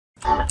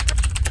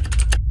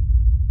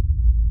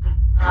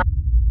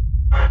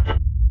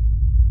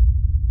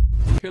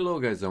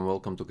Hello guys and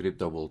welcome to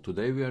Crypto World.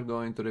 Today we are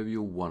going to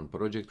review one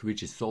project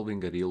which is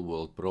solving a real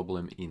world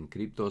problem in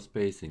crypto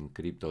space, in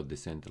crypto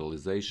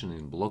decentralization,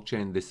 in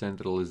blockchain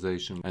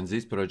decentralization, and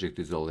this project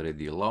is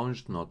already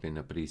launched, not in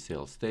a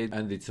pre-sale state,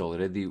 and it's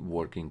already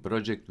working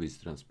project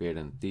with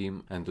transparent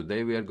team. And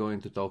today we are going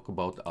to talk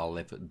about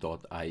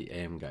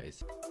Aleph.Im,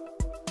 guys.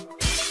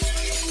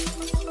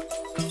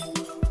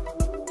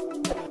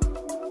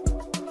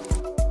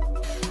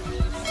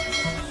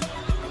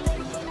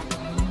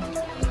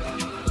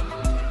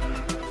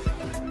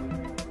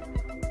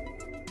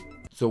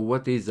 So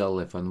what is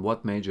Aleph and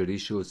what major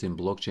issues in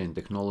blockchain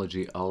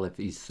technology Aleph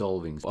is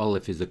solving?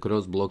 Aleph is a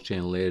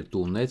cross-blockchain layer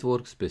 2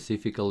 network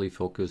specifically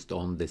focused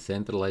on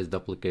decentralized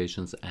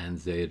applications and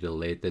their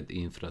related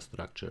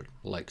infrastructure,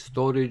 like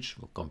storage,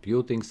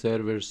 computing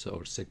servers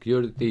or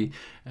security,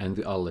 and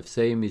Aleph's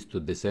aim is to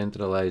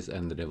decentralize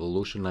and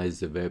revolutionize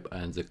the web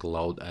and the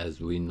cloud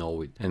as we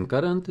know it. And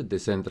current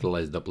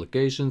decentralized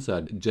applications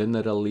are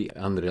generally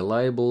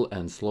unreliable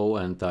and slow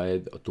and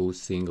tied to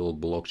single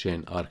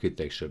blockchain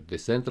architecture.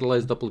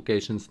 Decentralized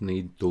applications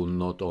need to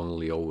not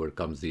only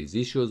overcome these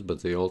issues, but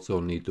they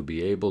also need to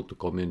be able to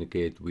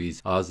communicate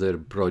with other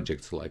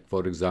projects, like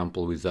for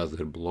example with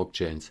other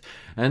blockchains.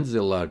 And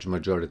the large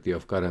majority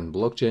of current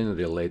blockchain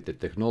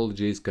related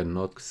technologies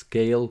cannot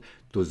scale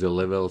to the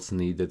levels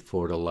needed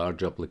for the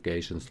large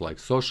applications like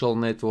social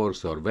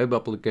networks or web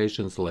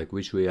applications like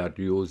which we are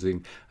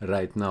using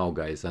right now,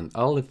 guys. And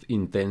Aleph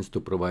intends to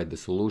provide a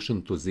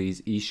solution to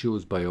these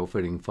issues by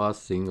offering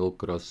fast single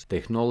cross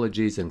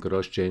technologies and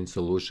cross-chain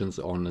solutions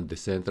on a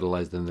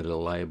decentralized and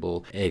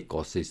reliable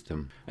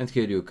ecosystem. And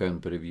here you can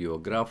preview a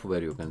graph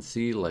where you can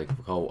see like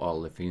how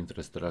Aleph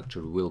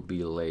infrastructure will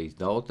be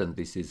laid out, and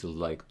this is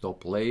like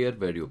top layer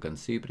where you can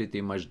see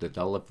pretty much that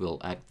Aleph will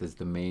act as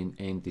the main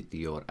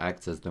entity or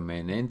acts as the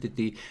main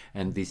entity,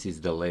 and this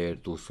is the layer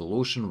 2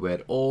 solution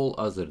where all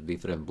other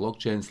different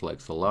blockchains like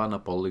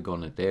Solana,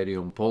 Polygon,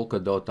 Ethereum,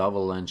 Polkadot,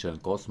 Avalanche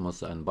and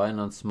Cosmos and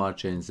Binance Smart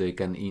Chains, they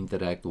can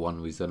interact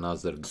one with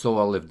another. So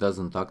Aleph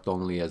doesn't act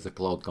only as a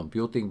cloud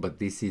computing, but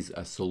this is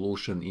a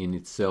solution in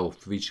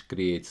itself which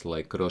creates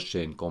like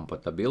cross-chain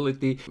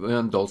compatibility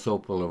and also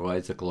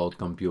provides a cloud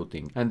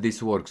computing. And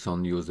this works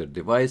on user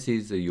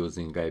devices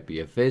using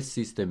IPFS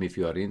system. If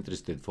you are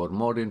interested for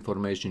more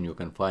information, you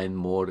can find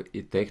more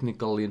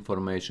technical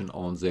information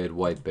on their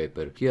white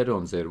paper. Here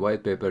on their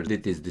white paper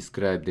it is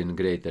described in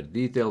greater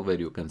detail where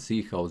you can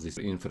see how this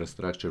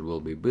infrastructure will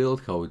be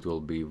built, how it will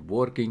be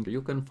working.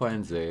 You can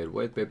find their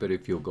white paper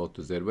if you go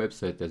to their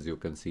website. As you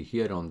can see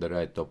here on the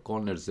right top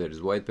corner there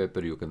is white paper.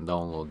 You can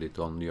download it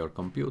on your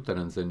computer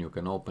and then you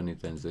can open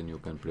it and then you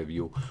can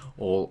preview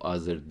all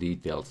other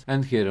details.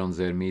 And here on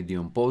their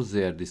Medium post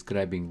they are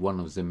describing one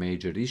of the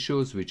major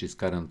issues which is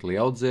currently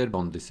out there.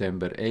 On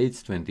December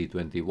 8th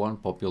 2021,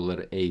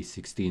 popular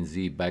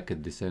A16Z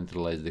backed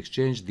decentralized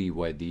exchange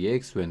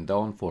DYDX went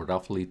down for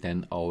roughly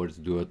 10 hours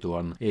due to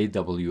an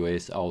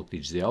AWS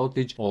outage. The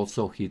outage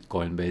also hit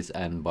Coinbase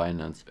and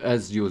Binance.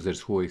 As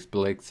users who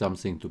expect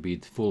something to be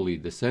fully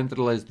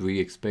decentralized, we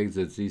expect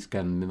that this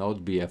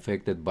cannot be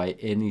affected by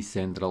any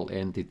central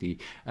entity,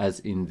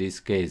 as in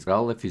this case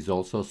Aleph is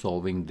also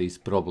solving this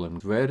problem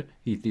where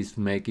it is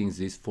making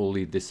this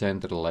fully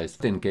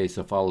decentralized. In case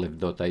of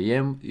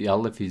Aleph.Im,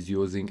 Aleph is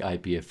using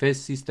IPFS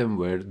system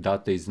where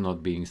data is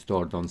not being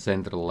stored on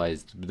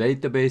centralized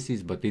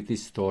databases, but it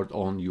is stored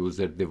on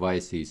user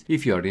devices.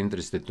 If you are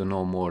interested to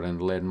know more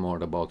and learn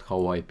more about how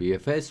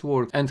IPFS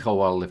works and how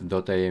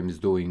Aleph.Im is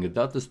doing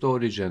data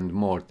storage and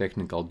more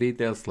technical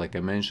details, like I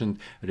mentioned,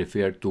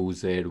 refer to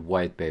their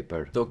white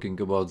paper. Talking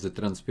about the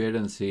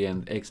transparency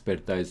and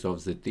expertise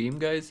of the team,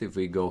 guys, if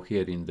we go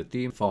here in the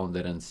team,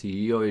 founder and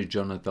CEO is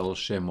Jonathan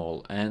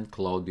Shemol and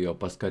Claudio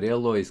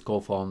Pascarello is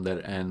co-founder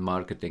and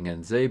marketing,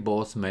 and they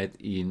both met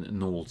in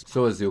Nulls.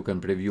 So as you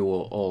can preview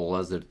all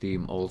other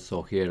team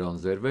also here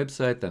on their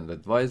website and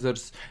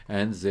advisors,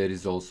 and there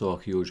is also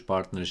a huge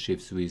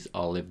partnerships with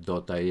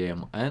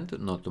Aleph.Im. And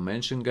not to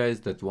mention,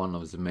 guys, that one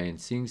of the main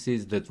things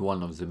is that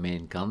one of the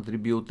main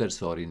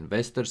contributors or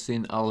investors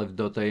in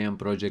Aleph.Im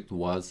project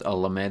was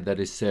Alameda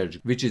Research,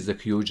 which is a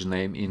huge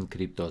name in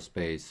crypto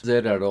space.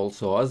 There are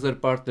also other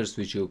partners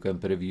which you can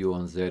preview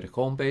on their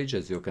homepage.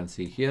 As you can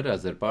see here,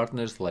 other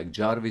partners like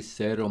Jarvis,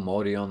 Serum,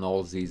 Orion,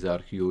 all these are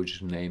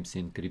huge names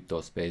in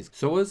crypto space.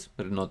 So as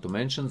not to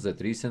mention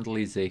that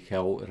recently they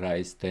have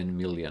raised 10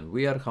 million.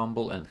 We are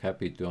humble and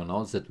happy to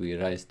announce that we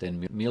raised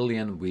 10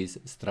 million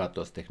with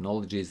Stratos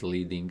Technologies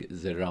leading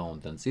the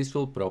round, and this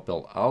will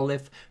propel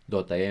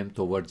Aleph.Im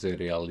towards the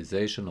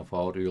realization of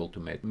our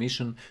ultimate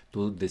mission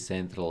to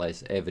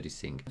decentralize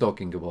everything.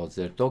 Talking about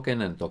their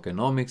token and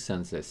tokenomics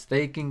and the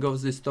staking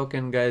of this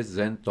token, guys,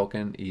 then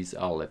token is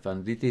Aleph,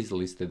 and it is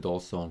listed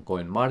also on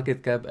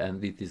CoinMarketCap,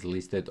 and it is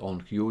listed on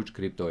huge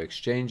crypto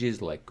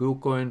exchanges like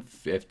KuCoin,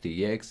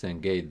 FTX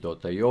and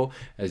Gate.io.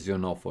 As you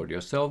know for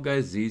yourself,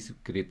 guys, these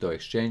crypto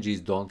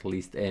exchanges don't don't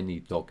list any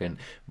token,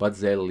 but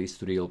they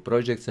list real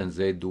projects and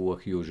they do a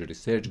huge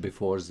research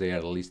before they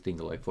are listing,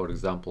 like for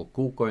example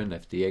KuCoin,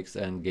 FTX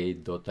and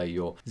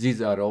Gate.io.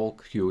 These are all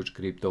huge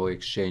crypto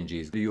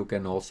exchanges. You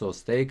can also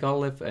stake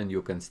Aleph, and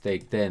you can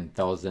stake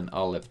 10,000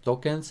 Aleph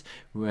tokens.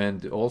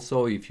 And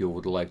also, if you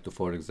would like to,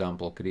 for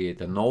example,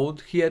 create a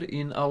node here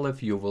in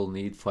Aleph, you will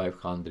need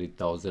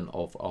 500,000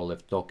 of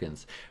Aleph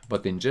tokens.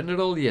 But in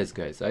general, yes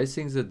guys, I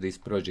think that this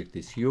project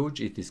is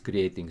huge. It is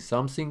creating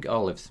something.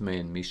 Aleph's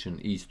main mission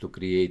is to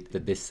create the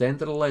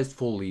decentralized,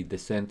 fully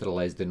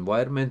decentralized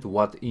environment,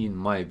 what in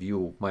my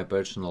view, my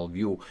personal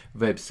view,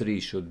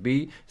 Web3 should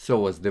be.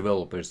 So as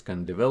developers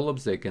can develop,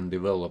 they can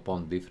develop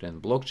on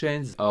different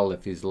blockchains.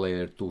 Aleph is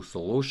layer 2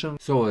 solution.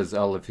 So as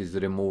Aleph is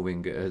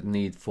removing a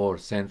need for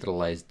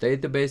centralized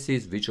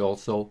databases, which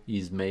also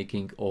is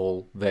making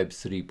all Web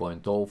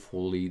 3.0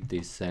 fully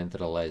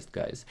decentralized,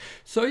 guys.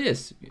 So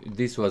yes,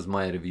 this was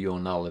my review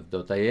on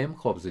Aleph.Im.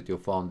 Hope that you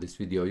found this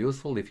video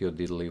useful. If you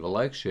did, leave a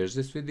like, share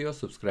this video,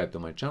 subscribe to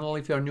my channel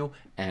if you are new,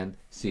 and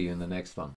see you in the next one.